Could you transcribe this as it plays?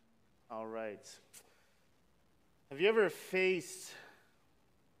All right. Have you ever faced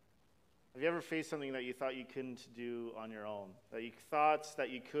something that you thought you couldn't do on your own? That you thought that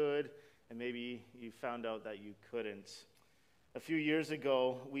you could, and maybe you found out that you couldn't? A few years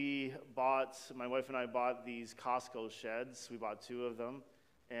ago, my wife and I bought these Costco sheds. We bought 2 of them.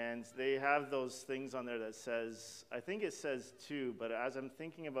 And they have those things on there that says, I think it says 2, but as I'm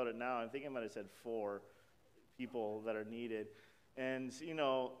thinking about it now, I'm thinking it might have said 4 people that are needed. And,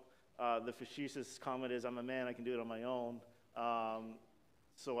 the facetious comment is, I'm a man, I can do it on my own.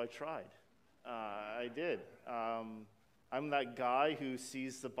 So I tried. I did. I'm that guy who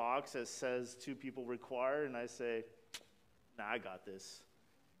sees the box that says 2 people required, and I say, nah, I got this.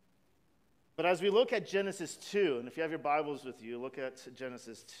 But as we look at Genesis 2, and if you have your Bibles with you, look at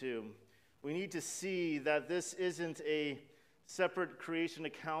Genesis 2, we need to see that this isn't a separate creation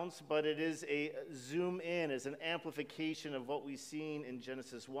account, but it is a zoom in, it's an amplification of what we've seen in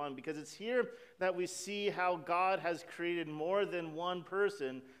Genesis 1, because it's here that we see how God has created more than one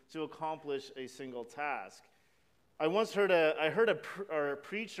person to accomplish a single task. I once heard a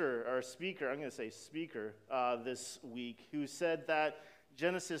preacher or speaker, I'm going to say speaker, this week, who said that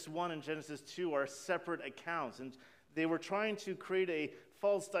Genesis 1 and Genesis 2 are separate accounts, and they were trying to create a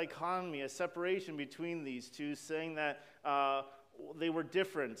false dichotomy, a separation between these two, saying that they were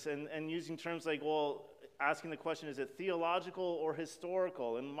different, and using terms like, asking the question, is it theological or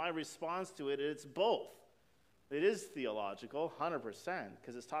historical? And my response to it, it's both. It is theological, 100%,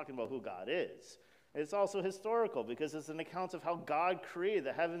 because it's talking about who God is. It's also historical because it's an account of how God created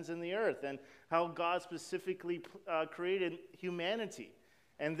the heavens and the earth and how God specifically created humanity.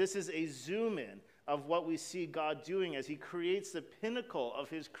 And this is a zoom in of what we see God doing as he creates the pinnacle of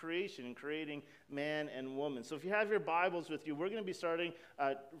his creation, creating man and woman. So if you have your Bibles with you, we're going to be starting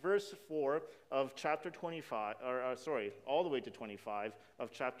at verse 4 of chapter 25, all the way to 25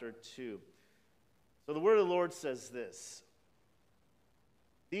 of chapter 2. So the word of the Lord says this: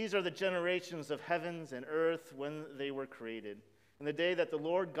 These are the generations of heavens and earth when they were created, in the day that the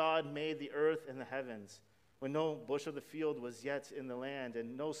Lord God made the earth and the heavens, when no bush of the field was yet in the land,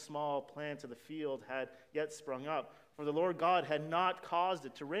 and no small plant of the field had yet sprung up, for the Lord God had not caused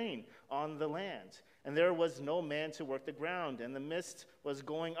it to rain on the land. And there was no man to work the ground, and the mist was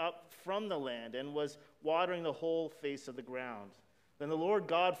going up from the land, and was watering the whole face of the ground. Then the Lord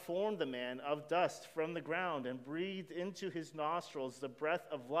God formed the man of dust from the ground, and breathed into his nostrils the breath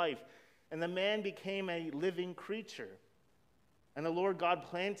of life, and the man became a living creature. And the Lord God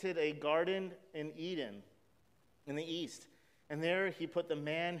planted a garden in Eden, in the east, and there he put the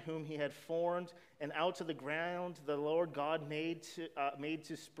man whom he had formed, and out of the ground the Lord God made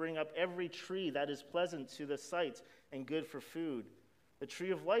to spring up every tree that is pleasant to the sight and good for food. The tree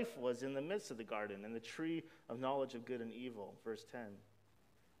of life was in the midst of the garden, and the tree of knowledge of good and evil. Verse 10.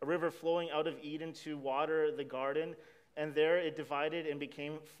 A river flowing out of Eden to water the garden, and there it divided and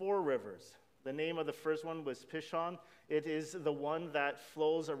became 4 rivers. The name of the first one was Pishon. It is the one that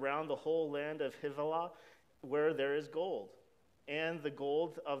flows around the whole land of Havilah, where there is gold. And the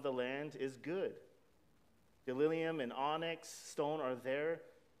gold of the land is good. Bdellium and onyx stone are there.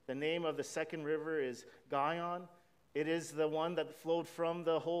 The name of the second river is Gihon. It is the one that flowed from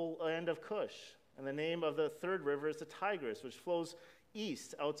the whole land of Cush. And the name of the third river is the Tigris, which flows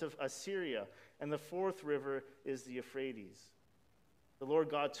east out of Assyria. And the fourth river is the Euphrates. The Lord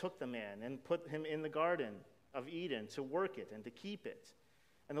God took the man and put him in the garden of Eden to work it and to keep it.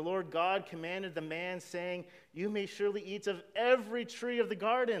 And the Lord God commanded the man, saying, You may surely eat of every tree of the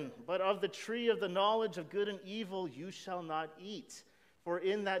garden, but of the tree of the knowledge of good and evil you shall not eat. For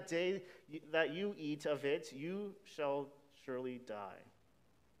in that day that you eat of it, you shall surely die.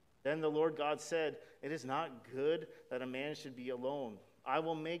 Then the Lord God said, It is not good that a man should be alone. I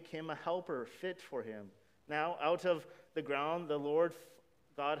will make him a helper fit for him. Now out of the ground the Lord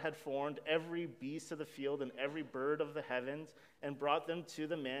God had formed every beast of the field and every bird of the heavens, and brought them to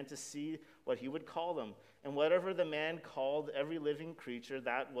the man to see what he would call them. And whatever the man called every living creature,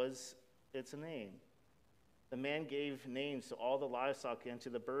 that was its name. The man gave names to all the livestock and to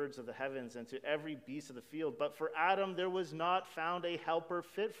the birds of the heavens and to every beast of the field. But for Adam there was not found a helper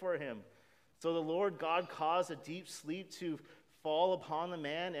fit for him. So the Lord God caused a deep sleep to fall upon the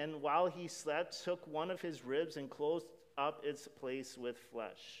man, and while he slept, took one of his ribs and closed up its place with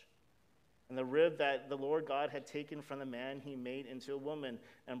flesh. And the rib that the Lord God had taken from the man he made into a woman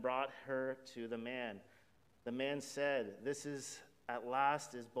and brought her to the man. The man said, This is at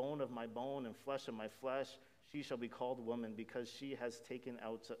last is bone of my bone and flesh of my flesh. She shall be called woman because she was taken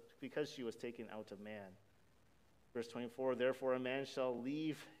out of man. Verse 24, Therefore a man shall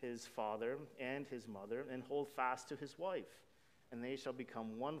leave his father and his mother and hold fast to his wife, and they shall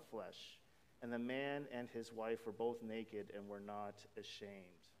become one flesh. And the man and his wife were both naked and were not ashamed.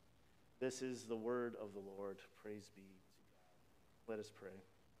 This is the word of the Lord. Praise be to God. Let us pray.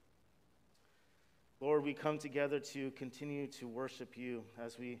 Lord, we come together to continue to worship you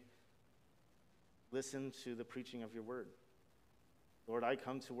as we listen to the preaching of your word. Lord, I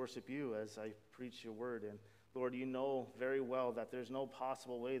come to worship you as I preach your word. And Lord, you know very well that there's no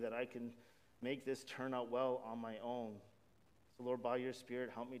possible way that I can make this turn out well on my own. So Lord, by your Spirit,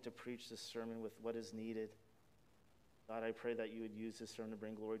 help me to preach this sermon with what is needed. God, I pray that you would use this sermon to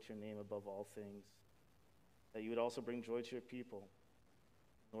bring glory to your name above all things. That you would also bring joy to your people.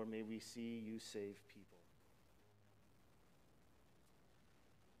 Lord, may we see you save people.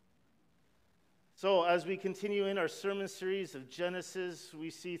 So as we continue in our sermon series of Genesis, we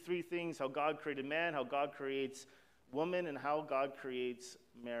see three things: how God created man, how God creates woman, and how God creates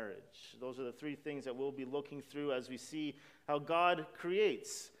marriage. Those are the three things that we'll be looking through as we see how God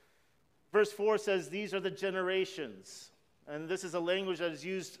creates. Verse 4 says, these are the generations. And this is a language that is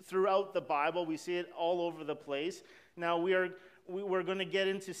used throughout the Bible. We see it all over the place. Now we're going to get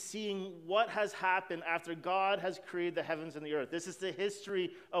into seeing what has happened after God has created the heavens and the earth. This is the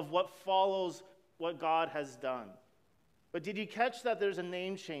history of what follows what God has done. But did you catch that there's a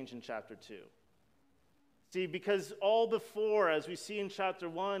name change in chapter 2? See, because all before, as we see in chapter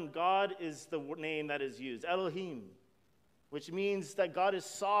 1, God is the name that is used, Elohim, which means that God is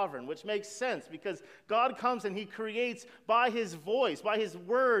sovereign, which makes sense because God comes and he creates by his voice, by his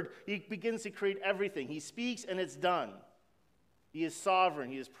word, he begins to create everything. He speaks and it's done. He is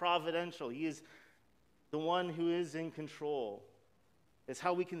sovereign, he is providential, he is the one who is in control. It's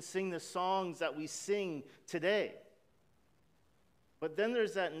how we can sing the songs that we sing today. But then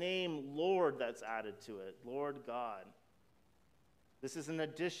there's that name, Lord, that's added to it, Lord God. This is an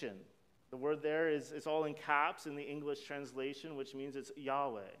addition. The word there is all in caps in the English translation, which means it's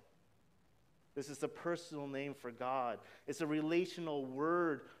Yahweh. This is the personal name for God. It's a relational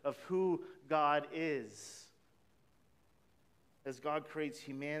word of who God is. As God creates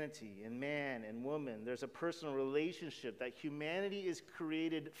humanity and man and woman, there's a personal relationship that humanity is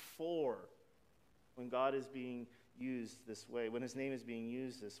created for when God is being used this way, when his name is being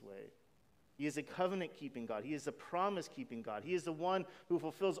used this way. He is a covenant-keeping God. He is a promise-keeping God. He is the one who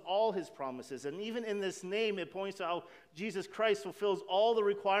fulfills all his promises. And even in this name, it points to how Jesus Christ fulfills all the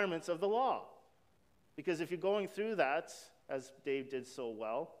requirements of the law. Because if you're going through that, as Dave did so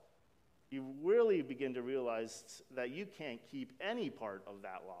well, you really begin to realize that you can't keep any part of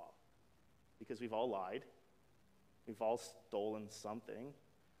that law. Because we've all lied. We've all stolen something.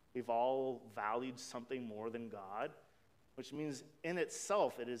 We've all valued something more than God, which means in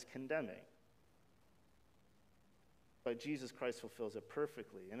itself it is condemning. But Jesus Christ fulfills it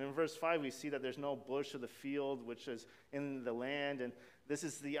perfectly. And in verse 5, we see that there's no bush of the field, which is in the land. And this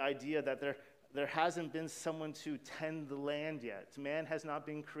is the idea that there hasn't been someone to tend the land yet. Man has not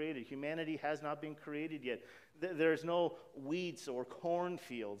been created. Humanity has not been created yet. There's no wheats or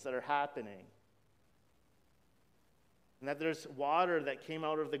cornfields that are happening. And that there's water that came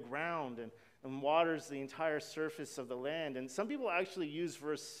out of the ground and waters the entire surface of the land. And some people actually use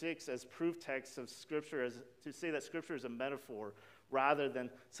verse 6 as proof text of Scripture, as to say that Scripture is a metaphor rather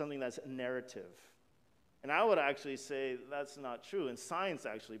than something that's narrative. And I would actually say that's not true. And science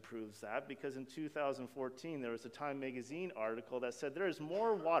actually proves that, because in 2014 there was a Time magazine article that said there is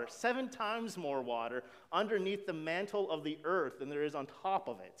more water, 7 times more water, underneath the mantle of the earth than there is on top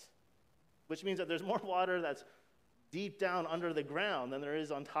of it. Which means that there's more water that's deep down under the ground than there is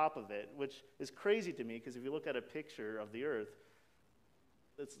on top of it, which is crazy to me, because if you look at a picture of the earth,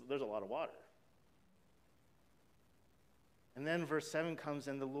 there's a lot of water. And then verse 7 comes,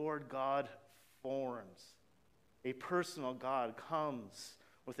 and the Lord God forms. A personal God comes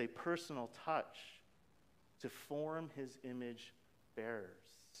with a personal touch to form his image bearers.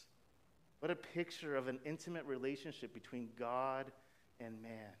 What a picture of an intimate relationship between God and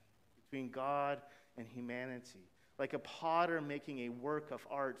man, between God and humanity. Like a potter making a work of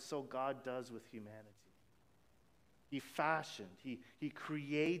art, so God does with humanity. He fashioned, he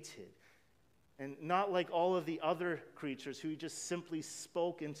created. And not like all of the other creatures who just simply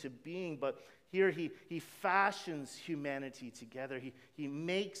spoke into being, but here he fashions humanity together. He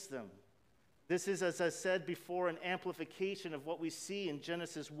makes them. This is, as I said before, an amplification of what we see in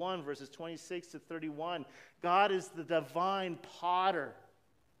Genesis 1, verses 26 to 31. God is the divine potter,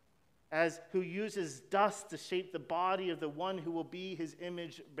 who uses dust to shape the body of the one who will be his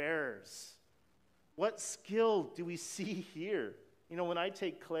image bearers. What skill do we see here? You know, when I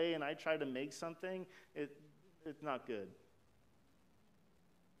take clay and I try to make something, it's not good.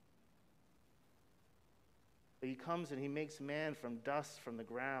 That he comes and he makes man from dust from the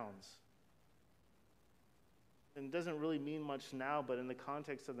grounds. And it doesn't really mean much now, but in the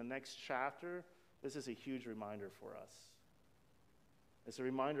context of the next chapter, this is a huge reminder for us. It's a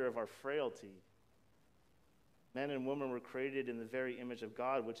reminder of our frailty. Men and women were created in the very image of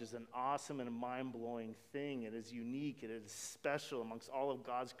God, which is an awesome and mind-blowing thing. It is unique. It is special amongst all of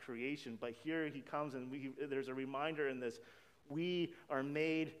God's creation. But here he comes, and there's a reminder in this. We are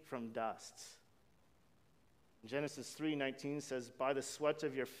made from dust. Genesis 3:19 says, by the sweat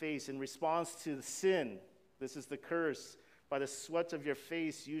of your face, in response to the sin, this is the curse, by the sweat of your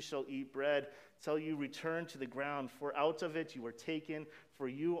face you shall eat bread till you return to the ground, for out of it you were taken, for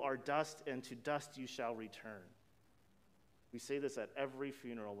you are dust, and to dust you shall return. We say this at every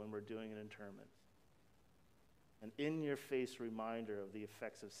funeral when we're doing an interment. An in-your-face reminder of the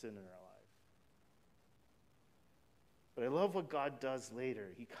effects of sin in our life. But I love what God does later.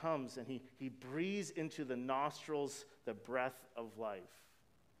 He comes and he breathes into the nostrils the breath of life.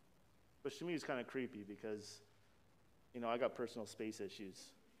 Which to me is kind of creepy because, I got personal space issues.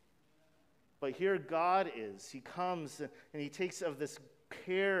 But here God is. He comes and he takes of this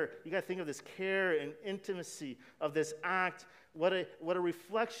care. You got to think of this care and intimacy of this act. What a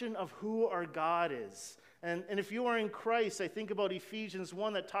reflection of who our God is. And if you are in Christ, I think about Ephesians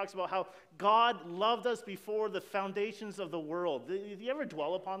 1 that talks about how God loved us before the foundations of the world. Do you ever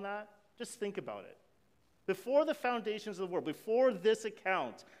dwell upon that? Just think about it. Before the foundations of the world, before this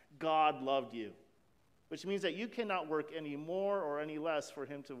account, God loved you. Which means that you cannot work any more or any less for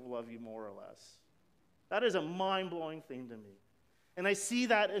him to love you more or less. That is a mind-blowing thing to me. And I see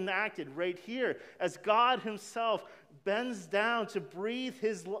that enacted right here as God himself bends down to breathe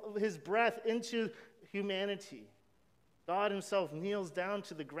his breath into humanity. God himself kneels down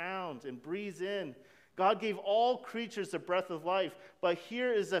to the ground and breathes in. God gave all creatures the breath of life, but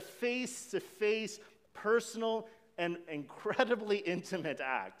here is a face-to-face, personal, and incredibly intimate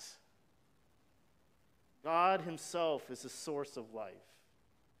act. God himself is the source of life.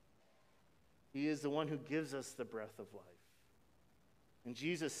 He is the one who gives us the breath of life. And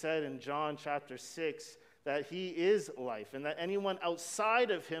Jesus said in John chapter 6 that he is life and that anyone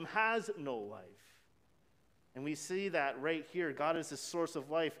outside of him has no life. And we see that right here. God is the source of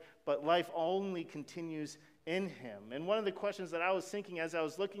life, but life only continues in him. And one of the questions that I was thinking as I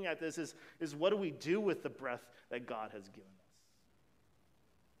was looking at this is what do we do with the breath that God has given us?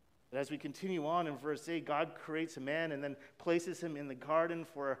 But as we continue on in verse 8, God creates a man and then places him in the garden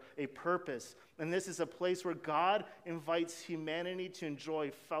for a purpose. And this is a place where God invites humanity to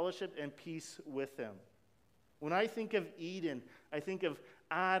enjoy fellowship and peace with him. When I think of Eden, I think of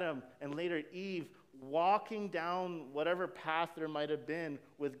Adam and later Eve walking down whatever path there might have been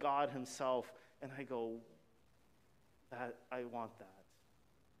with God himself. And I go, I want that.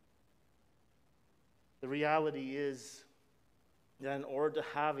 The reality is that in order to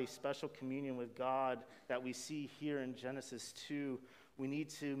have a special communion with God that we see here in Genesis 2, we need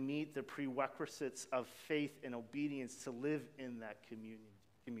to meet the prerequisites of faith and obedience to live in that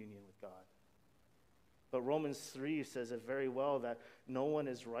communion with God. But Romans 3 says it very well that no one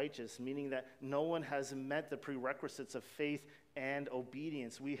is righteous, meaning that no one has met the prerequisites of faith and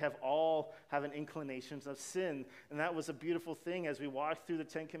obedience. We all have an inclinations of sin. And that was a beautiful thing as we walked through the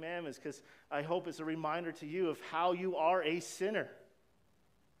Ten Commandments, because I hope it's a reminder to you of how you are a sinner.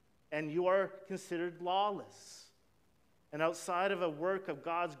 And you are considered lawless. And outside of a work of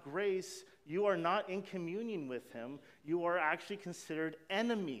God's grace, you are not in communion with him. You are actually considered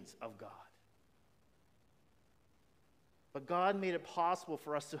enemies of God. But God made it possible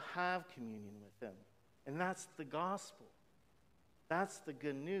for us to have communion with him. And that's the gospel. That's the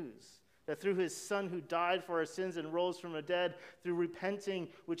good news. That through his son who died for our sins and rose from the dead, through repenting,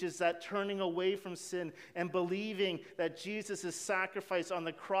 which is that turning away from sin, and believing that Jesus' sacrifice on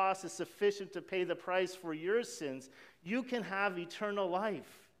the cross is sufficient to pay the price for your sins, you can have eternal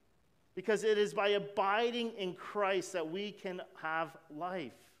life. Because it is by abiding in Christ that we can have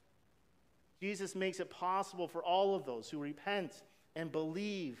life. Jesus makes it possible for all of those who repent and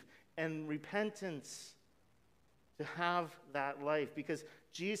believe and repentance to have that life, because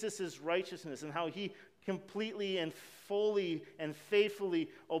Jesus' righteousness and how he completely and fully and faithfully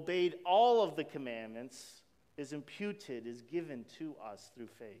obeyed all of the commandments is imputed, is given to us through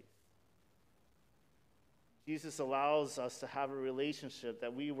faith. Jesus allows us to have a relationship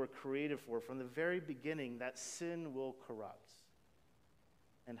that we were created for from the very beginning, that sin will corrupt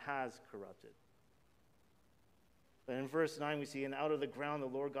and has corrupted. But in verse 9 we see, and out of the ground the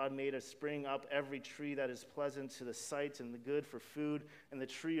Lord God made us spring up every tree that is pleasant to the sight and the good for food. And the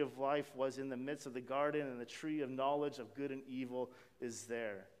tree of life was in the midst of the garden, and the tree of knowledge of good and evil is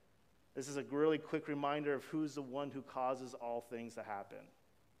there. This is a really quick reminder of who's the one who causes all things to happen.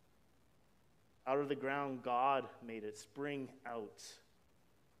 Out of the ground, God made it spring out.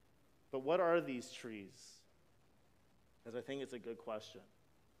 But what are these trees? Because I think it's a good question.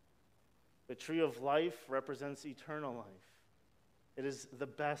 The tree of life represents eternal life. It is the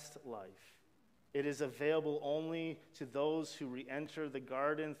best life. It is available only to those who re-enter the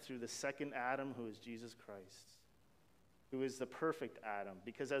garden through the second Adam, who is Jesus Christ, who is the perfect Adam.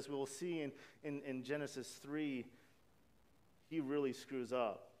 Because as we'll see in Genesis 3, he really screws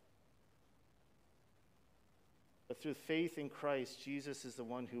up. But through faith in Christ, Jesus is the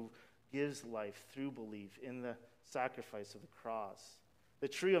one who gives life through belief in the sacrifice of the cross. The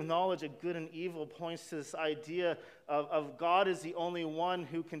tree of knowledge of good and evil points to this idea of God is the only one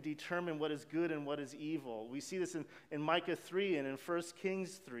who can determine what is good and what is evil. We see this in Micah 3 and in 1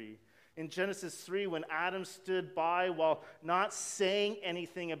 Kings 3. In Genesis 3, when Adam stood by while not saying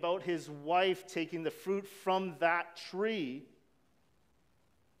anything about his wife taking the fruit from that tree,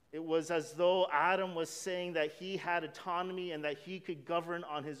 it was as though Adam was saying that he had autonomy and that he could govern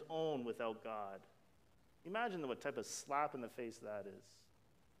on his own without God. Imagine what type of slap in the face that is.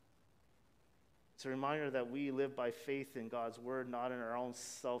 It's a reminder that we live by faith in God's word, not in our own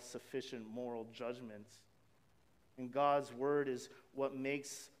self-sufficient moral judgments. And God's word is what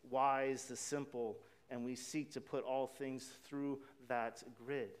makes wise the simple, and we seek to put all things through that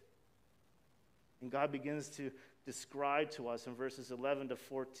grid. And God begins to describe to us in verses 11 to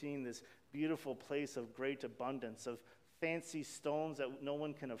 14 this beautiful place of great abundance, of fancy stones that no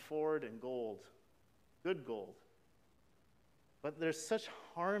one can afford, and gold, good gold. But there's such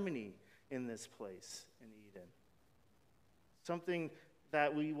harmony in this place in Eden. Something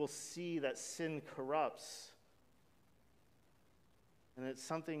that we will see that sin corrupts. And it's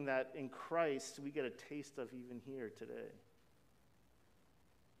something that in Christ we get a taste of even here today.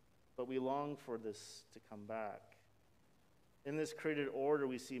 But we long for this to come back. In this created order,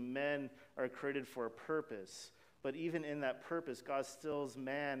 we see men are created for a purpose. But even in that purpose, God stills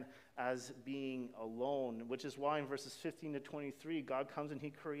man as being alone, which is why in verses 15 to 23, God comes and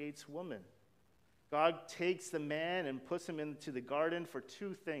he creates woman. God takes the man and puts him into the garden for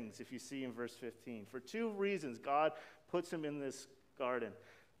two things, if you see in verse 15. For two reasons, God puts him in this garden.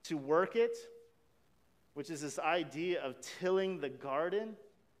 To work it, which is this idea of tilling the garden,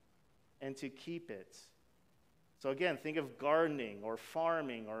 and to keep it. So again, think of gardening or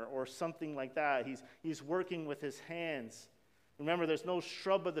farming or something like that. He's working with his hands. Remember, there's no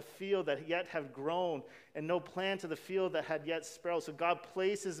shrub of the field that yet have grown, and no plant of the field that had yet sprouted. So God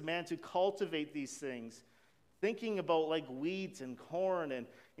places man to cultivate these things, thinking about like wheat and corn. And,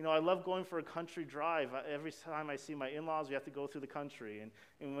 I love going for a country drive. Every time I see my in-laws, we have to go through the country.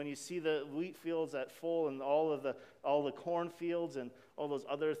 And when you see the wheat fields at full and all the corn fields and all those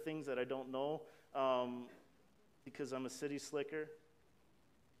other things that I don't know, because I'm a city slicker.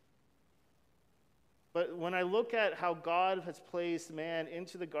 But when I look at how God has placed man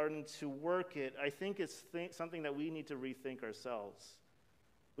into the garden to work it, I think it's something that we need to rethink ourselves.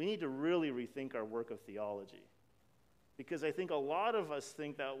 We need to really rethink our work of theology. Because I think a lot of us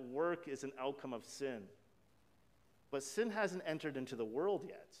think that work is an outcome of sin. But sin hasn't entered into the world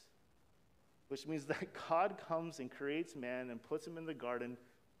yet, which means that God comes and creates man and puts him in the garden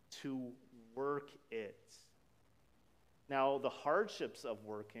to work it. Now, the hardships of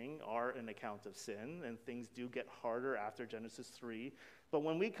working are an account of sin, and things do get harder after Genesis 3. But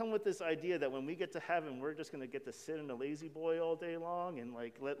when we come with this idea that when we get to heaven, we're just going to get to sit in a lazy boy all day long and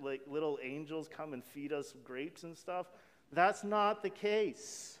let little angels come and feed us grapes and stuff, that's not the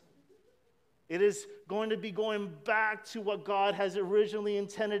case. It is going to be going back to what God has originally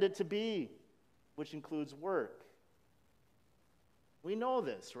intended it to be, which includes work. We know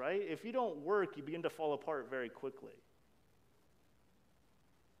this, right? If you don't work, you begin to fall apart very quickly.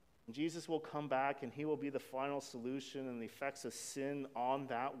 Jesus will come back and he will be the final solution, and the effects of sin on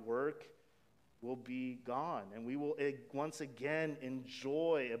that work will be gone. And we will once again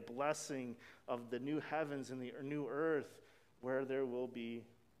enjoy a blessing of the new heavens and the new earth where there will be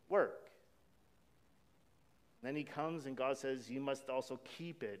work. Then he comes and God says, you must also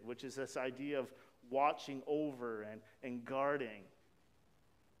keep it, which is this idea of watching over and guarding.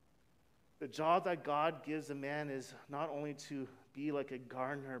 The job that God gives a man is not only to be like a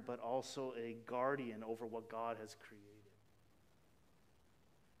gardener, but also a guardian over what God has created.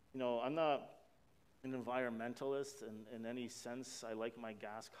 I'm not an environmentalist in any sense. I like my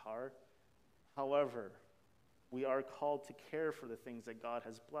gas car. However, we are called to care for the things that God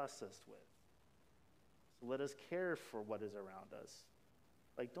has blessed us with. So let us care for what is around us.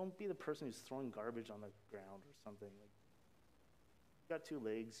 Like, don't be the person who's throwing garbage on the ground or something. You got 2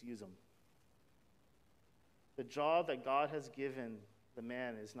 legs, use them. The job that God has given the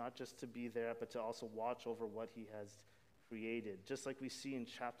man is not just to be there, but to also watch over what he has created, just like we see in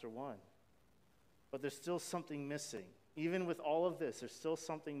chapter 1. But there's still something missing. Even with all of this, there's still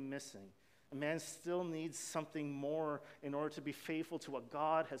something missing. A man still needs something more in order to be faithful to what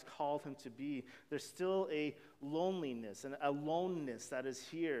God has called him to be. There's still a loneliness and aloneness that is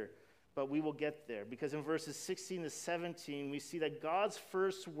here, but we will get there. Because in verses 16 to 17, we see that God's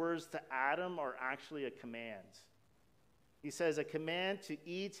first words to Adam are actually a command. He says, a command to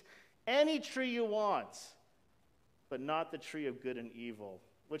eat any tree you want, but not the tree of good and evil.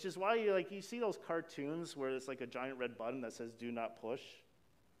 Which is why you see those cartoons where it's like a giant red button that says, do not push.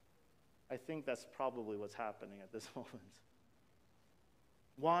 I think that's probably what's happening at this moment.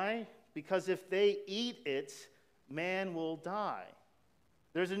 Why? Because if they eat it, man will die.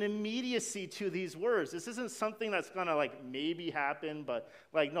 There's an immediacy to these words. This isn't something that's going to maybe happen, but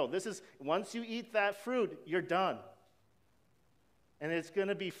no, this is once you eat that fruit, you're done. And it's going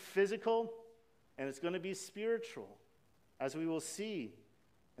to be physical and it's going to be spiritual, as we will see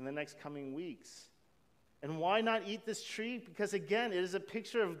in the next coming weeks. And why not eat this tree? Because again, it is a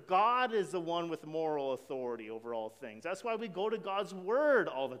picture of God is the one with moral authority over all things. That's why we go to God's word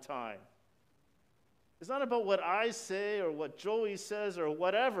all the time. It's not about what I say or what Joey says or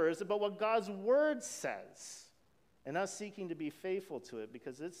whatever. It's about what God's word says. And us seeking to be faithful to it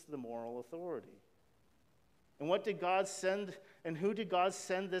because it's the moral authority. And what did God send, and who did God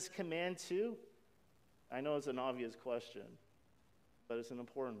send this command to? I know it's an obvious question, but it's an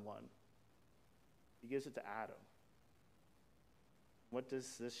important one. He gives it to Adam. What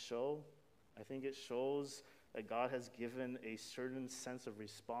does this show? I think it shows that God has given a certain sense of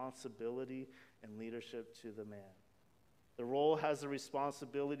responsibility and leadership to the man. The role has the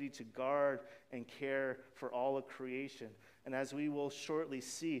responsibility to guard and care for all of creation. And as we will shortly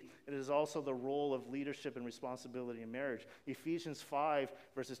see, it is also the role of leadership and responsibility in marriage. Ephesians 5,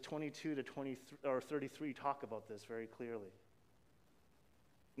 verses 22 to 33 talk about this very clearly.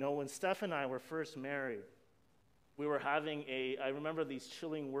 When Steph and I were first married, we were having I remember these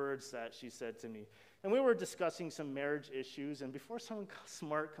chilling words that she said to me. And we were discussing some marriage issues, and before someone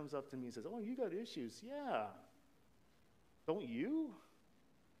smart comes up to me and says, oh, you got issues. Yeah. Don't you?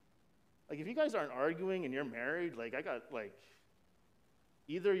 If you guys aren't arguing and you're married, I got,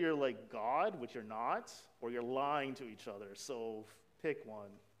 either you're like God, which you're not, or you're lying to each other. So pick one.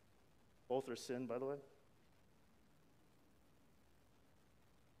 Both are sin, by the way.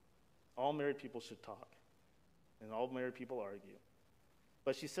 All married people should talk, and all married people argue.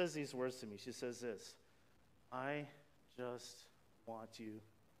 But she says these words to me. She says this, I just want you to eat.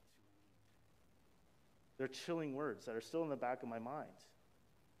 They're chilling words that are still in the back of my mind,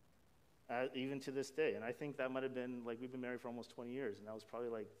 even to this day. And I think that might have been, we've been married for almost 20 years, and that was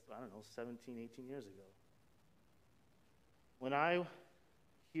probably 17, 18 years ago. When I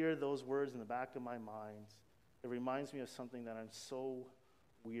hear those words in the back of my mind, it reminds me of something that I'm so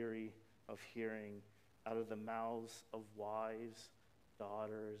weary of hearing out of the mouths of wives,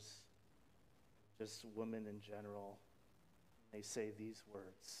 daughters, just women in general. They say these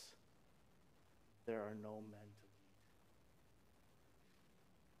words, there are no men to lead.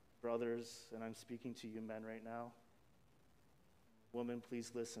 Brothers, and I'm speaking to you men right now, women,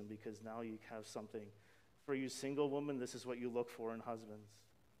 please listen, because now you have something. For you single women, this is what you look for in husbands.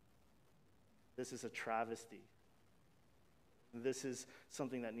 This is a travesty. This is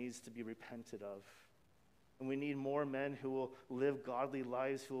something that needs to be repented of. And we need more men who will live godly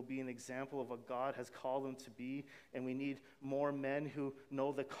lives, who will be an example of what God has called them to be. And we need more men who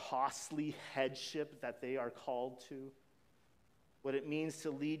know the costly headship that they are called to, what it means to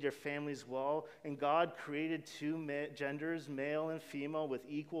lead your families well. And God created two genders, male and female, with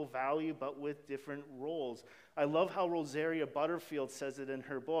equal value, but with different roles. I love how Rosaria Butterfield says it in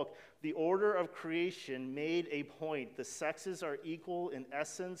her book. The order of creation made a point. The sexes are equal in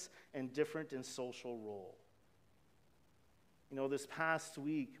essence and different in social role. This past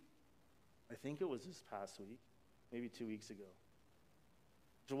week, I think it was this past week, maybe 2 weeks ago,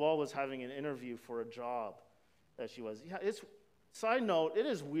 Joelle was having an interview for a job that she was. Side note, it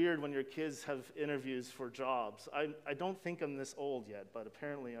is weird when your kids have interviews for jobs. I don't think I'm this old yet, but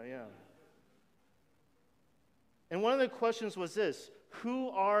apparently I am. And one of the questions was this: who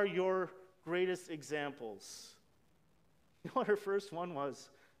are your greatest examples? You know what her first one was?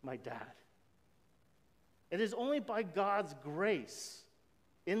 My dad. It is only by God's grace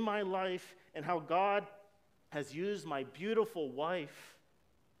in my life and how God has used my beautiful wife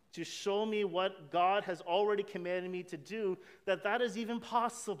to show me what God has already commanded me to do, that is even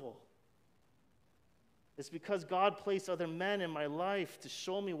possible. It's because God placed other men in my life to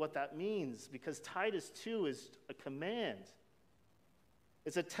show me what that means, because Titus 2 is a command.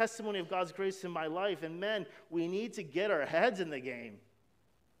 It's a testimony of God's grace in my life. And men, we need to get our heads in the game.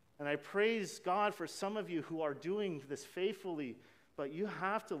 And I praise God for some of you who are doing this faithfully, but you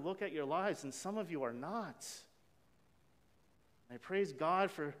have to look at your lives, and some of you are not. I praise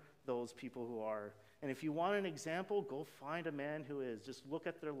God for those people who are. And if you want an example, go find a man who is. Just look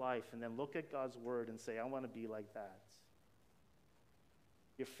at their life and then look at God's word and say, I want to be like that.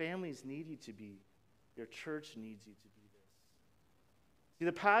 Your families need you to be. Your church needs you to be this. See,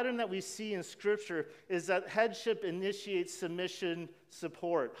 the pattern that we see in Scripture is that headship initiates submission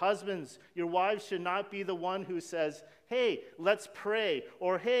support. Husbands, your wives should not be the one who says, hey, let's pray,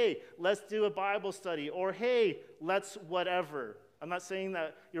 or hey, let's do a Bible study, or hey, let's whatever. I'm not saying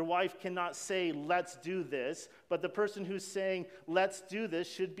that your wife cannot say, let's do this, but the person who's saying, let's do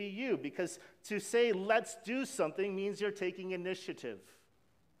this should be you, because to say, let's do something means you're taking initiative,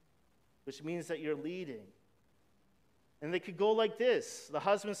 which means that you're leading. And they could go like this. The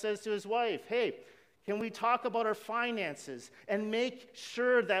husband says to his wife, hey, can we talk about our finances and make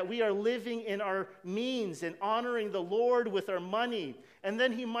sure that we are living in our means and honoring the Lord with our money? And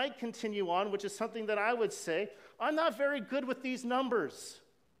then he might continue on, which is something that I would say, I'm not very good with these numbers.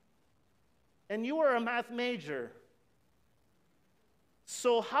 And you are a math major.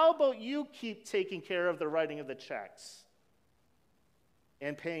 So how about you keep taking care of the writing of the checks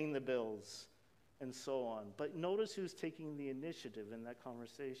and paying the bills and so on? But notice who's taking the initiative in that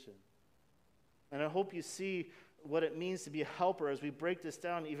conversation. And I hope you see what it means to be a helper as we break this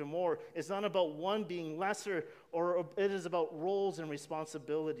down even more. It's not about one being lesser, or it is about roles and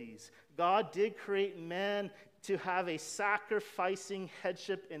responsibilities. God did create man to have a sacrificing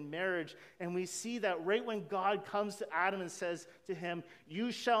headship in marriage. And we see that right when God comes to Adam and says to him,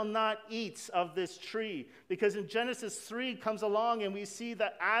 you shall not eat of this tree. Because in Genesis 3 comes along and we see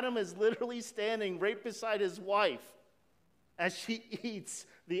that Adam is literally standing right beside his wife as she eats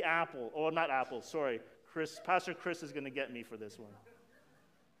the apple. Or not apple, sorry. Pastor Chris is going to get me for this one.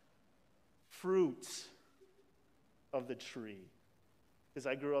 Fruit of the tree. Because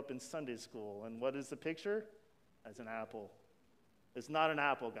I grew up in Sunday school, and what is the picture? As an apple. It's not an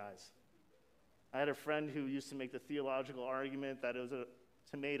apple, guys. I had a friend who used to make the theological argument that it was a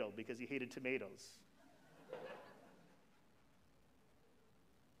tomato because he hated tomatoes.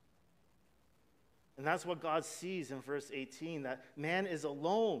 And that's what God sees in verse 18, that man is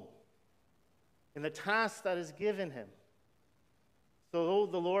alone in the task that is given him. So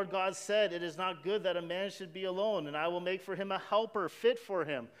the Lord God said, it is not good that a man should be alone, and I will make for him a helper fit for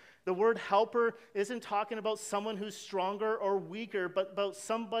him. The word helper isn't talking about someone who's stronger or weaker, but about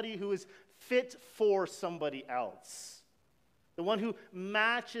somebody who is fit for somebody else. The one who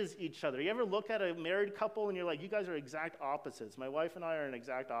matches each other. You ever look at a married couple and you're like, you guys are exact opposites. My wife and I are an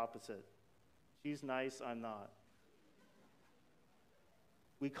exact opposite. She's nice, I'm not.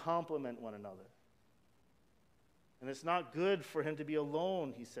 We complement one another. And it's not good for him to be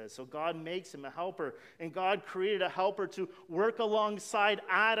alone, he says. So God makes him a helper. And God created a helper to work alongside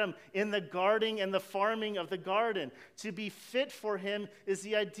Adam in the guarding and the farming of the garden. To be fit for him is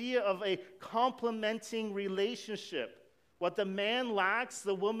the idea of a complementing relationship. What the man lacks,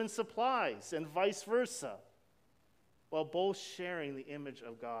 the woman supplies, and vice versa, while both sharing the image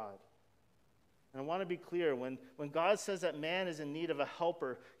of God. And I want to be clear, when God says that man is in need of a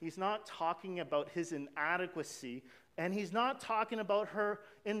helper, he's not talking about his inadequacy, and he's not talking about her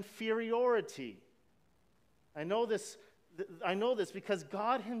inferiority. I know this because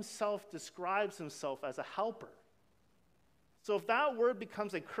God himself describes himself as a helper. So if that word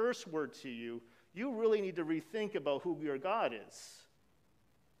becomes a curse word to you, you really need to rethink about who your God is.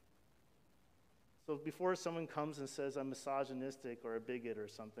 So before someone comes and says I'm misogynistic or a bigot or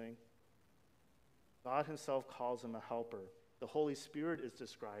something, God himself calls him a helper. The Holy Spirit is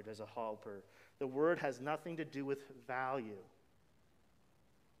described as a helper. The word has nothing to do with value,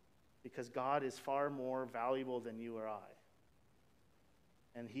 because God is far more valuable than you or I.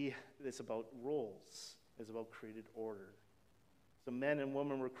 And it's about roles. It's about created order. So men and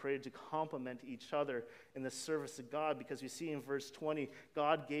women were created to complement each other in the service of God, because we see in verse 20,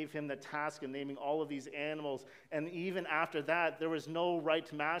 God gave him the task of naming all of these animals, and even after that, there was no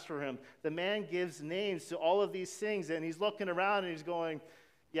right match for him. The man gives names to all of these things, and he's looking around and he's going,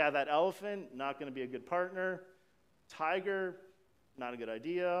 yeah, that elephant, not going to be a good partner. Tiger, not a good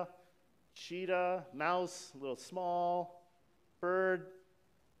idea. Cheetah, mouse, a little small. Bird,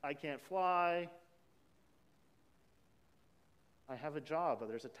 I can't fly. I have a job, but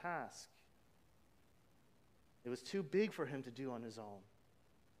there's a task. It was too big for him to do on his own.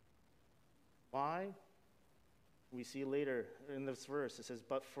 Why? We see later in this verse, it says,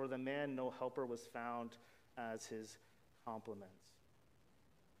 but for the man no helper was found as his complement.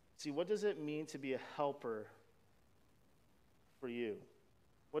 See, what does it mean to be a helper for you?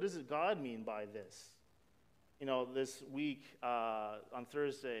 What does God mean by this? This week, on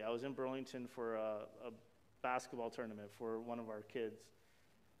Thursday, I was in Burlington for a basketball tournament for one of our kids.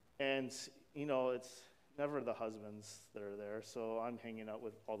 And, it's never the husbands that are there, so I'm hanging out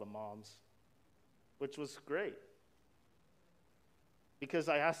with all the moms, which was great. Because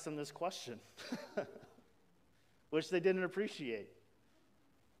I asked them this question, which they didn't appreciate.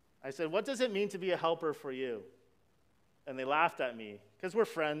 I said, what does it mean to be a helper for you? And they laughed at me, because we're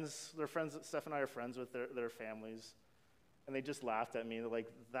friends. They're friends. Steph and I are friends with their families. And they just laughed at me. They're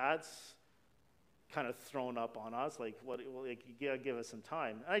like, that's kind of thrown up on us. Like, you gotta give us some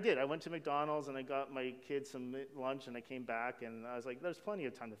time. And I did. I went to McDonald's, and I got my kids some lunch, and I came back, and I was like, there's plenty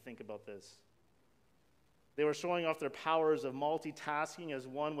of time to think about this. They were showing off their powers of multitasking, as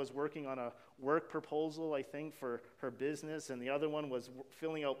one was working on a work proposal, I think, for her business, and the other one was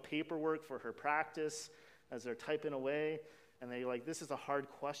filling out paperwork for her practice as they're typing away. And they're like, this is a hard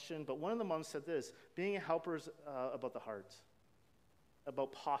question. But one of the moms said this, being a helper is about the heart,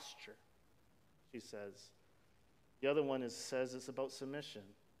 about posture, she says. The other one says it's about submission,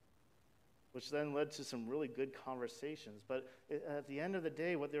 which then led to some really good conversations. But at the end of the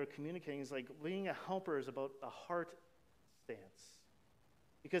day, what they were communicating is like being a helper is about a heart stance.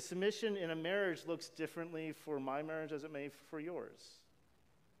 Because submission in a marriage looks differently for my marriage as it may for yours.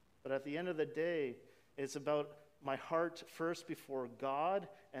 But at the end of the day, it's about my heart first before God,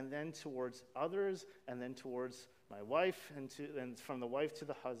 and then towards others, and then towards my wife, and from the wife to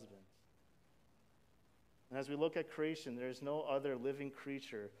the husband. And as we look at creation, there's no other living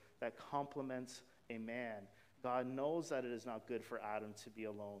creature that complements a man. God knows that it is not good for Adam to be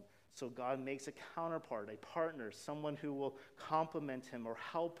alone. So God makes a counterpart, a partner, someone who will complement him or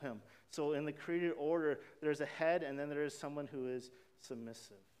help him. So in the created order, there's a head, and then there is someone who is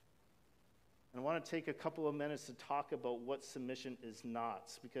submissive. And I want to take a couple of minutes to talk about what submission is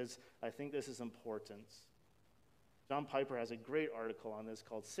not, because I think this is important. John Piper has a great article on this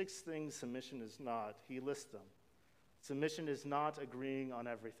called 6 Things Submission is Not. He lists them. Submission is not agreeing on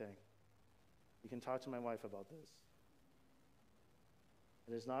everything. You can talk to my wife about this.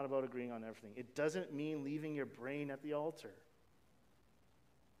 It is not about agreeing on everything. It doesn't mean leaving your brain at the altar.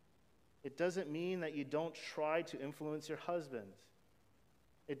 It doesn't mean that you don't try to influence your husband.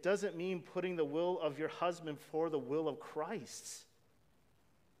 It doesn't mean putting the will of your husband for the will of Christ.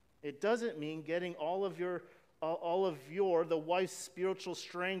 It doesn't mean getting all of the wife's spiritual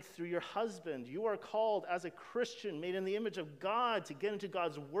strength through your husband. You are called as a Christian, made in the image of God, to get into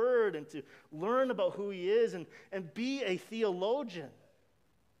God's word and to learn about who he is and be a theologian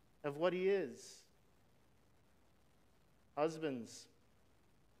of what he is. Husbands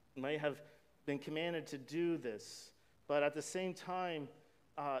might have been commanded to do this, but at the same time,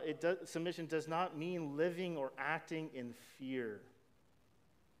 submission does not mean living or acting in fear.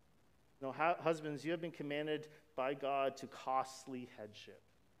 No, husbands, you have been commanded by God to costly headship.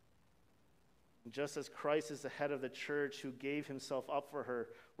 And just as Christ is the head of the church who gave himself up for her,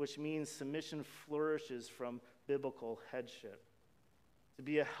 which means submission flourishes from biblical headship. To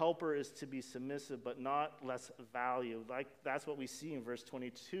be a helper is to be submissive, but not less valued. That's what we see in verse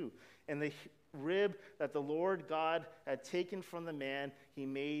 22. And the rib that the Lord God had taken from the man, he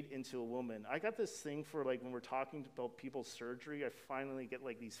made into a woman. I got this thing for when we're talking about people's surgery, I finally get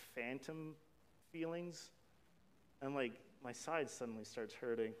these phantom feelings. And my side suddenly starts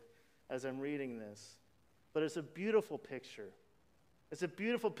hurting as I'm reading this. But it's a beautiful picture. It's a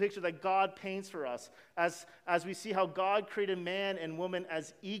beautiful picture that God paints for us as we see how God created man and woman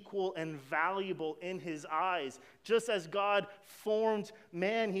as equal and valuable in his eyes. Just as God formed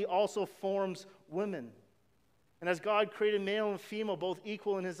man, he also forms women. And as God created male and female, both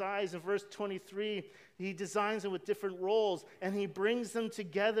equal in his eyes, in verse 23, he designs them with different roles, and he brings them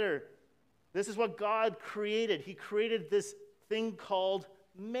together. This is what God created. He created this thing called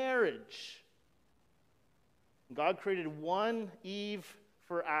marriage. God created one Eve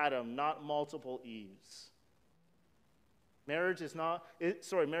for Adam, not multiple Eves. Marriage is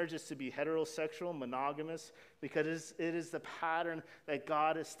to be heterosexual, monogamous, because it is the pattern that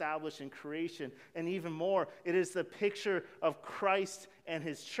God established in creation. And even more, it is the picture of Christ and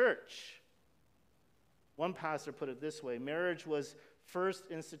his church. One pastor put it this way: marriage was first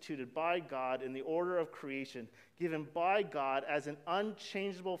instituted by God in the order of creation, given by God as an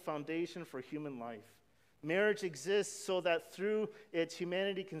unchangeable foundation for human life. Marriage exists so that through it,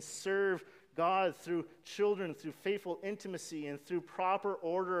 humanity can serve God through children, through faithful intimacy, and through proper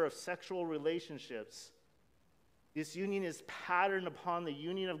order of sexual relationships. This union is patterned upon the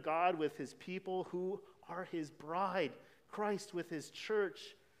union of God with his people who are his bride, Christ with his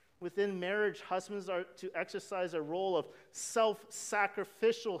church. Within marriage, husbands are to exercise a role of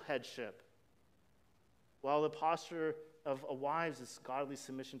self-sacrificial headship, while the posture of a wives is godly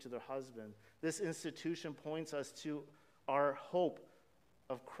submission to their husband. This institution points us to our hope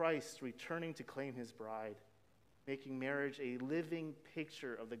of Christ returning to claim his bride, making marriage a living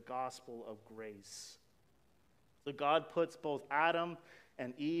picture of the gospel of grace. So God puts both Adam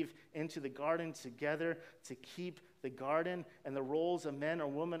and Eve into the garden together to keep the garden, and the roles of men or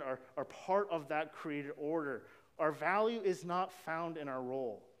women are part of that created order. Our value is not found in our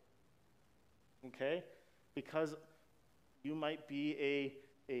role, okay? Because you might be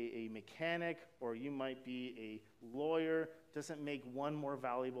a mechanic or you might be a lawyer, doesn't make one more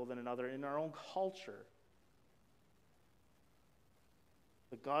valuable than another in our own culture.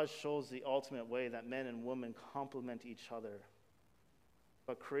 But God shows the ultimate way that men and women complement each other,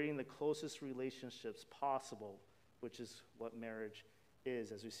 but creating the closest relationships possible, which is what marriage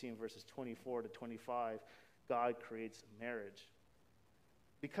is. As we see in verses 24 to 25, God creates marriage.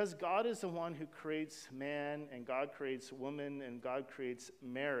 Because God is the one who creates man, and God creates woman, and God creates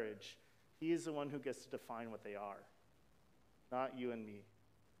marriage, he is the one who gets to define what they are, not you and me.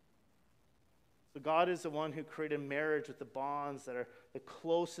 So God is the one who created marriage with the bonds that are the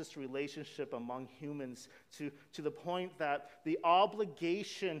closest relationship among humans, to the point that the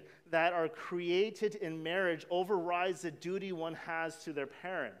obligation that are created in marriage overrides the duty one has to their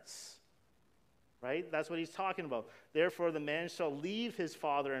parents. Right? That's what he's talking about. Therefore, the man shall leave his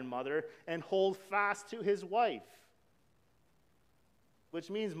father and mother and hold fast to his wife. Which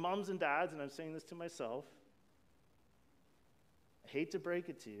means moms and dads, and I'm saying this to myself, I hate to break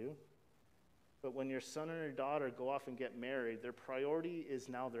it to you, but when your son or your daughter go off and get married, their priority is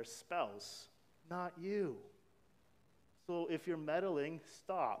now their spouse, not you. So if you're meddling,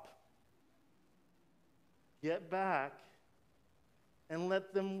 stop. Get back and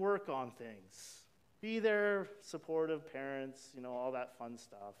let them work on things. Be their supportive parents, all that fun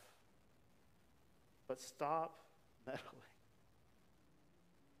stuff. But stop meddling.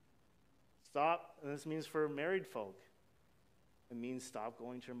 Stop, and this means for married folk. It means stop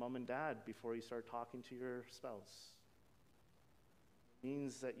going to your mom and dad before you start talking to your spouse. It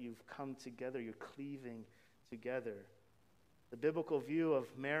means that you've come together, you're cleaving together. The biblical view of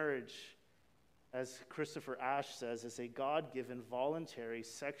marriage, as Christopher Ash says, is a God-given, voluntary,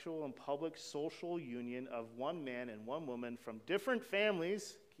 sexual and public social union of one man and one woman from different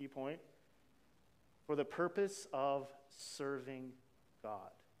families, key point, for the purpose of serving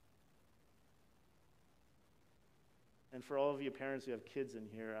God. And for all of you parents who have kids in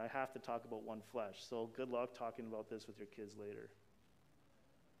here, I have to talk about one flesh, so good luck talking about this with your kids later.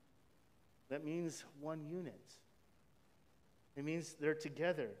 That means one unit. It means they're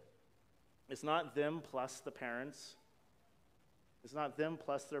together. It's not them plus the parents. It's not them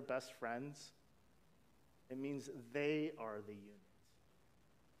plus their best friends. It means they are the unit.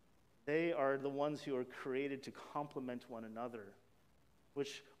 They are the ones who are created to complement one another,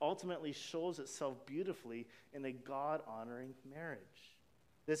 which ultimately shows itself beautifully in a God-honoring marriage.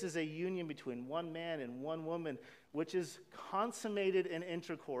 This is a union between one man and one woman, which is consummated in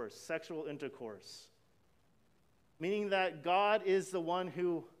intercourse, sexual intercourse, meaning that God is the one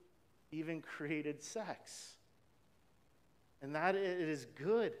who even created sex, and that it is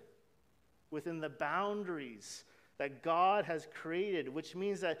good within the boundaries that God has created, which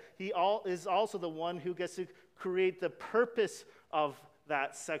means that he is also the one who gets to create the purpose of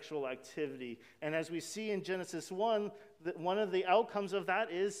that sexual activity. And as we see in Genesis 1, one of the outcomes of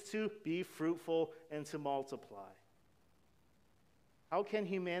that is to be fruitful and to multiply. How can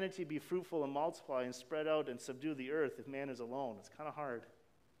humanity be fruitful and multiply and spread out and subdue the earth if man is alone? It's kind of hard.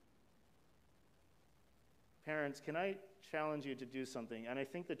 Parents, can I challenge you to do something? And I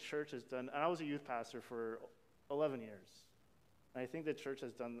think the church has done, and I was a youth pastor for 11 years, and I think the church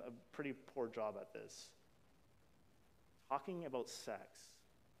has done a pretty poor job at this. Talking about sex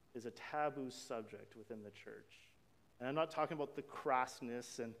is a taboo subject within the church. And I'm not talking about the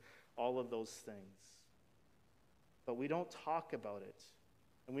crassness and all of those things. But we don't talk about it.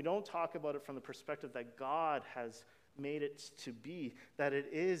 And we don't talk about it from the perspective that God has made it to be, that it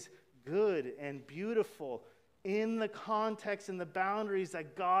is good and beautiful in the context and the boundaries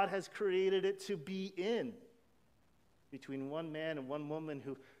that God has created it to be in, between one man and one woman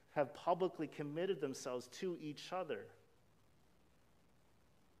who have publicly committed themselves to each other.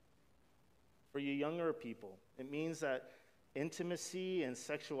 For you younger people, it means that intimacy and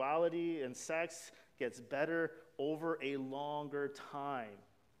sexuality and sex gets better over a longer time.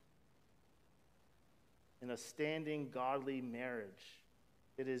 in a standing, godly marriage,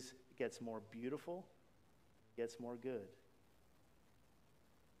 it gets more beautiful, it gets more good.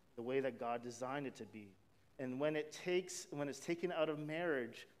 The way that God designed it to be. And when it's taken out of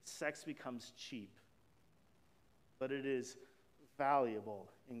marriage, sex becomes cheap. But it is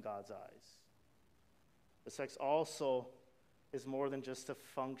valuable in God's eyes. But sex also is more than just a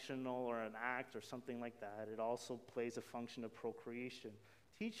functional or an act or something like that. It also plays a function of procreation.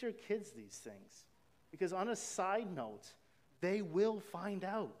 Teach your kids these things. Because on a side note, they will find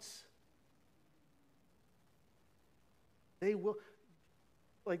out. They will.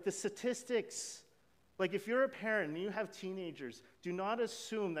 Like the statistics, like if you're a parent and you have teenagers, do not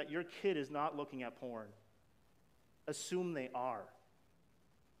assume that your kid is not looking at porn. Assume they are.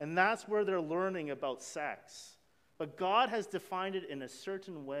 And that's where they're learning about sex. But God has defined it in a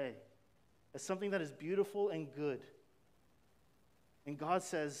certain way, as something that is beautiful and good. And God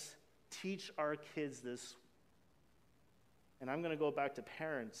says, teach our kids this. And I'm going to go back to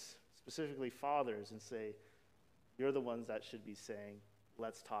parents, specifically fathers, and say, you're the ones that should be saying,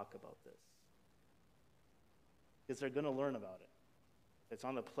 let's talk about this. Because they're going to learn about it. If it's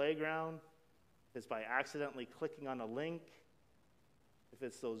on the playground, if it's by accidentally clicking on a link, if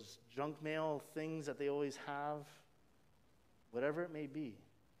it's those junk mail things that they always have, whatever it may be.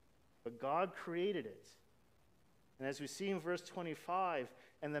 But God created it. And as we see in verse 25,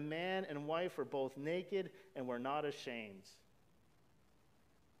 and the man and wife were both naked and were not ashamed.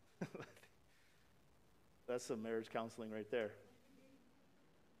 That's some marriage counseling right there.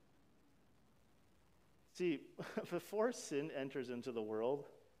 See, before sin enters into the world,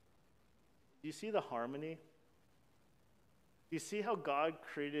 do you see the harmony? Do you see how God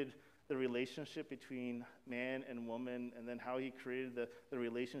created the relationship between man and woman, and then how he created the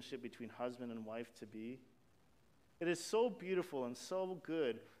relationship between husband and wife to be? It is so beautiful and so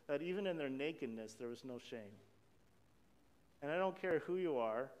good that even in their nakedness, there was no shame. And I don't care who you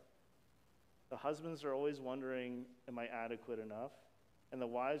are, the husbands are always wondering, am I adequate enough? And the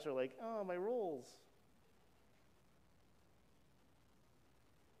wives are like, oh, my roles.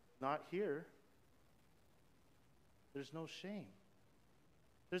 Not here. There's no shame.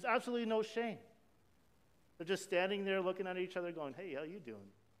 There's absolutely no shame. They're just standing there looking at each other going, hey, how you doing?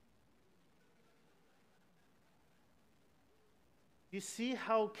 You see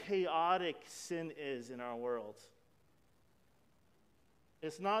how chaotic sin is in our world.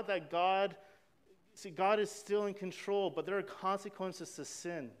 It's not that God is still in control, but there are consequences to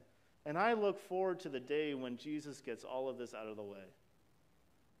sin. And I look forward to the day when Jesus gets all of this out of the way.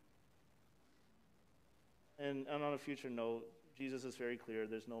 And on a future note, Jesus is very clear,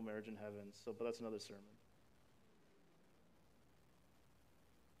 there's no marriage in heaven, but that's another sermon.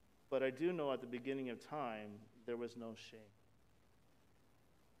 But I do know at the beginning of time, there was no shame.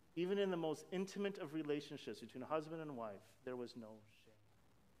 Even in the most intimate of relationships between a husband and wife, there was no shame.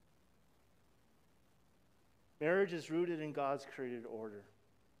 Marriage is rooted in God's created order,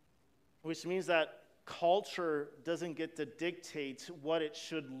 which means that culture doesn't get to dictate what it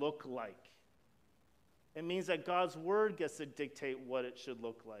should look like. It means that God's word gets to dictate what it should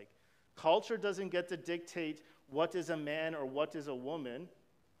look like. Culture doesn't get to dictate what is a man or what is a woman.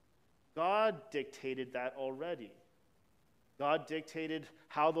 God dictated that already. God dictated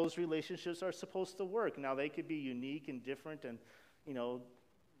how those relationships are supposed to work. Now, they could be unique and different and,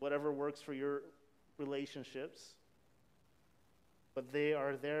 whatever works for your relationships. But they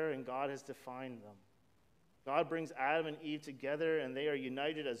are there and God has defined them. God brings Adam and Eve together and they are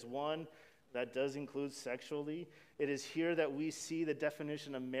united as one. That does include sexually. It is here that we see the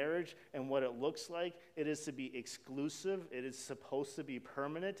definition of marriage and what it looks like. It is to be exclusive. It is supposed to be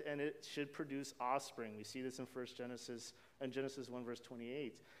permanent, and it should produce offspring. We see this in Genesis 1, verse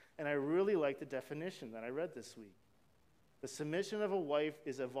 28. And I really like the definition that I read this week. The submission of a wife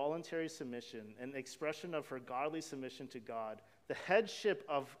is a voluntary submission, an expression of her godly submission to God. The headship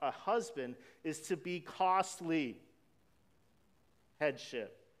of a husband is to be costly.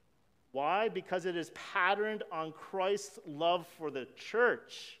 Headship. Why? Because it is patterned on Christ's love for the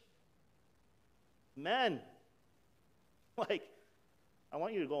church. Men, I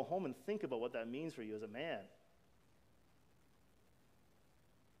want you to go home and think about what that means for you as a man.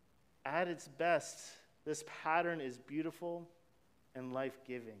 At its best, this pattern is beautiful and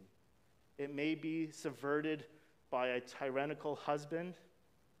life-giving. It may be subverted by a tyrannical husband.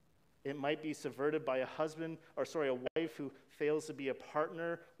 It might be subverted by a wife who fails to be a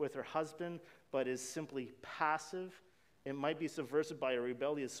partner with her husband, but is simply passive. It might be subversive by a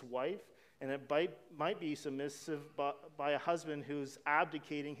rebellious wife. And it might be submissive by a husband who's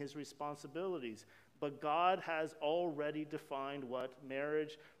abdicating his responsibilities. But God has already defined what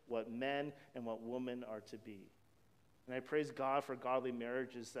marriage, what men, and what women are to be. And I praise God for godly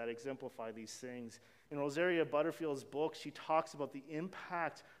marriages that exemplify these things. In Rosaria Butterfield's book, she talks about the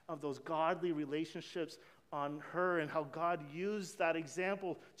impact of those godly relationships on her and how God used that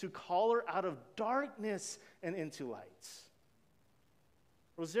example to call her out of darkness and into light.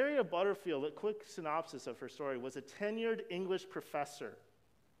 Rosaria Butterfield, a quick synopsis of her story, was a tenured English professor.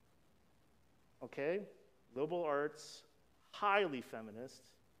 Okay? Liberal arts, highly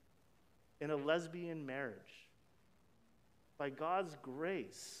feminist, in a lesbian marriage. By God's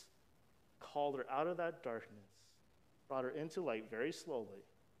grace, called her out of that darkness, brought her into light very slowly.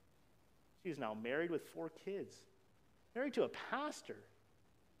 She is now married with 4 kids, married to a pastor.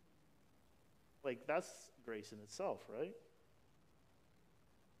 Like, that's grace in itself, right?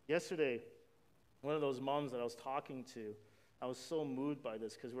 Yesterday, one of those moms that I was talking to, I was so moved by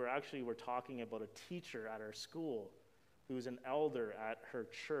this because we're talking about a teacher at our school who was an elder at her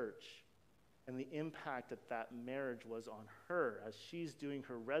church and the impact that marriage was on her. As she's doing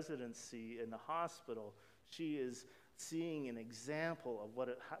her residency in the hospital, she is seeing an example of what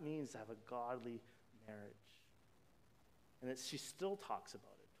it means to have a godly marriage. And she still talks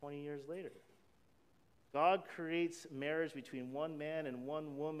about it 20 years later. God creates marriage between one man and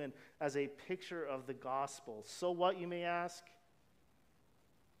one woman as a picture of the gospel. So what, you may ask?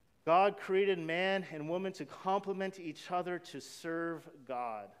 God created man and woman to complement each other to serve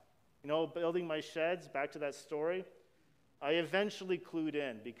God. You know, building my sheds, back to that story, I eventually clued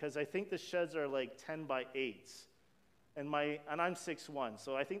in because I think the sheds are like 10 by 8s. And I'm 6'1",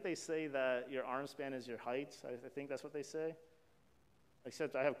 so I think they say that your arm span is your height. I think that's what they say.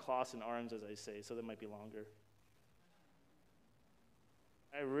 Except I have Clausen arms, as I say, so they might be longer.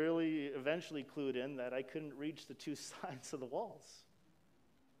 I really eventually clued in that I couldn't reach the 2 sides of the walls.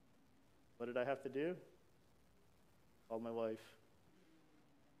 What did I have to do? Called my wife.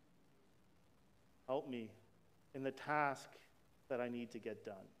 Help me in the task that I need to get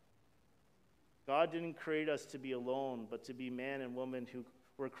done. God didn't create us to be alone, but to be man and woman who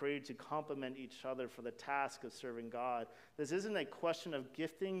were created to complement each other for the task of serving God. This isn't a question of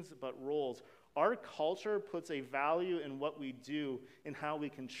giftings, but roles. Our culture puts a value in what we do and how we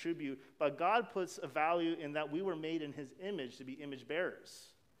contribute, but God puts a value in that we were made in his image to be image bearers.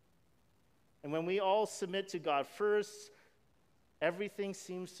 And when we all submit to God first, everything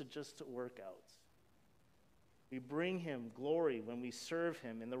seems to just work out. We bring him glory when we serve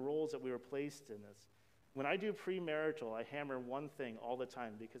him in the roles that we were placed in this. When I do premarital, I hammer one thing all the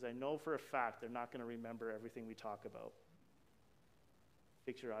time because I know for a fact they're not going to remember everything we talk about.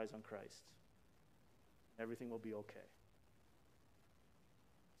 Fix your eyes on Christ. Everything will be okay.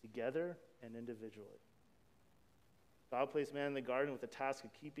 Together and individually. God placed man in the garden with the task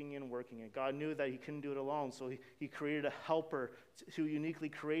of keeping and working it. God knew that he couldn't do it alone, so he created a helper to uniquely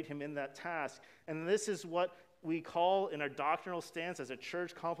create him in that task. And this is what we call in our doctrinal stance as a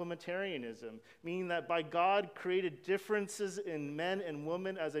church complementarianism, meaning that by God created differences in men and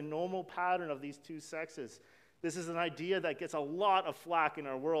women as a normal pattern of these 2 sexes. This is an idea that gets a lot of flack in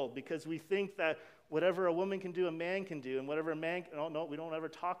our world because we think that whatever a woman can do, a man can do, and whatever a man no, we don't ever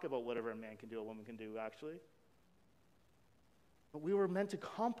talk about whatever a man can do, a woman can do, actually. But we were meant to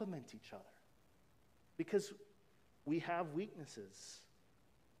complement each other because we have weaknesses.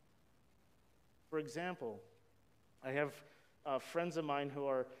 For example, I have friends of mine who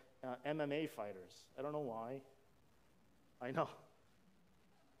are MMA fighters. I don't know why. I know.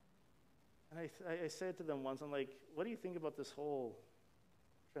 And I said to them once, I'm like, what do you think about this whole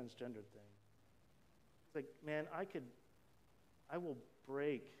transgender thing? It's like, man, I will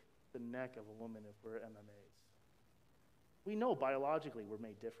break the neck of a woman if we're MMAs. We know biologically we're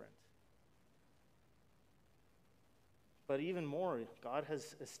made different. But even more, God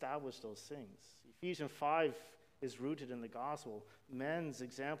has established those things. Ephesians 5 is rooted in the gospel. Men's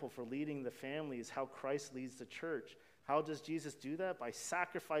example for leading the family is how Christ leads the church. How does Jesus do that? By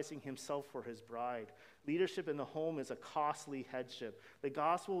sacrificing himself for his bride. Leadership in the home is a costly headship. The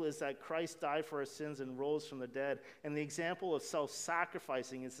gospel is that Christ died for our sins and rose from the dead. And the example of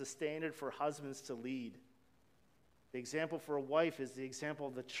self-sacrificing is the standard for husbands to lead. The example for a wife is the example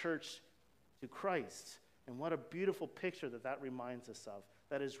of the church to Christ. And what a beautiful picture that reminds us of.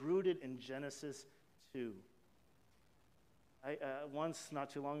 That is rooted in Genesis 2. Once, not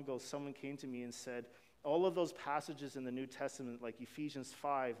too long ago, someone came to me and said, All of those passages in the New Testament, like Ephesians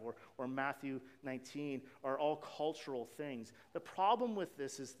 5 or Matthew 19, are all cultural things. The problem with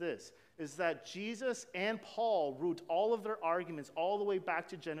this, is that Jesus and Paul root all of their arguments all the way back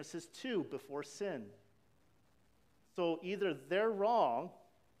to Genesis 2, before sin. So either they're wrong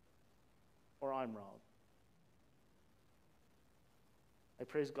or I'm wrong. I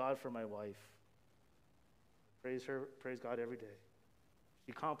praise God for my wife. Praise God every day.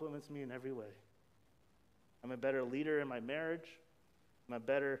 She compliments me in every way. I'm a better leader in my marriage. I'm a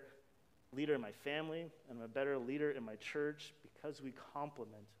better leader in my family. And I'm a better leader in my church because we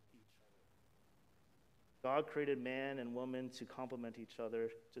complement each other. God created man and woman to complement each other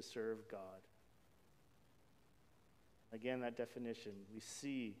to serve God. Again, that definition, we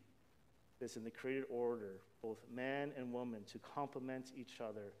see this in the created order, both man and woman, to complement each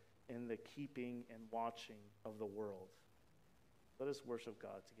other in the keeping and watching of the world. Let us worship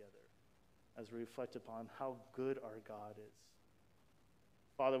God together as we reflect upon how good our God is.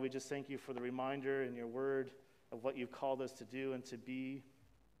 Father, we just thank you for the reminder in your word of what you've called us to do and to be.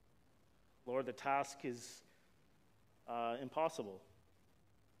 Lord, the task is impossible.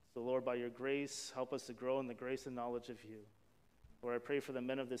 So, Lord, by your grace, help us to grow in the grace and knowledge of you. Lord, I pray for the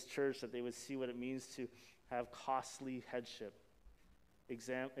men of this church that they would see what it means to have costly headship,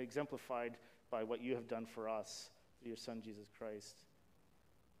 exemplified by what you have done for us through your Son, Jesus Christ.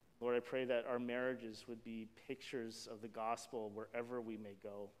 Lord, I pray that our marriages would be pictures of the gospel wherever we may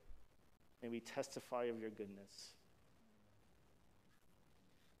go. May we testify of your goodness.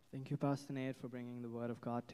 Thank you, Pastor Nate, for bringing the word of God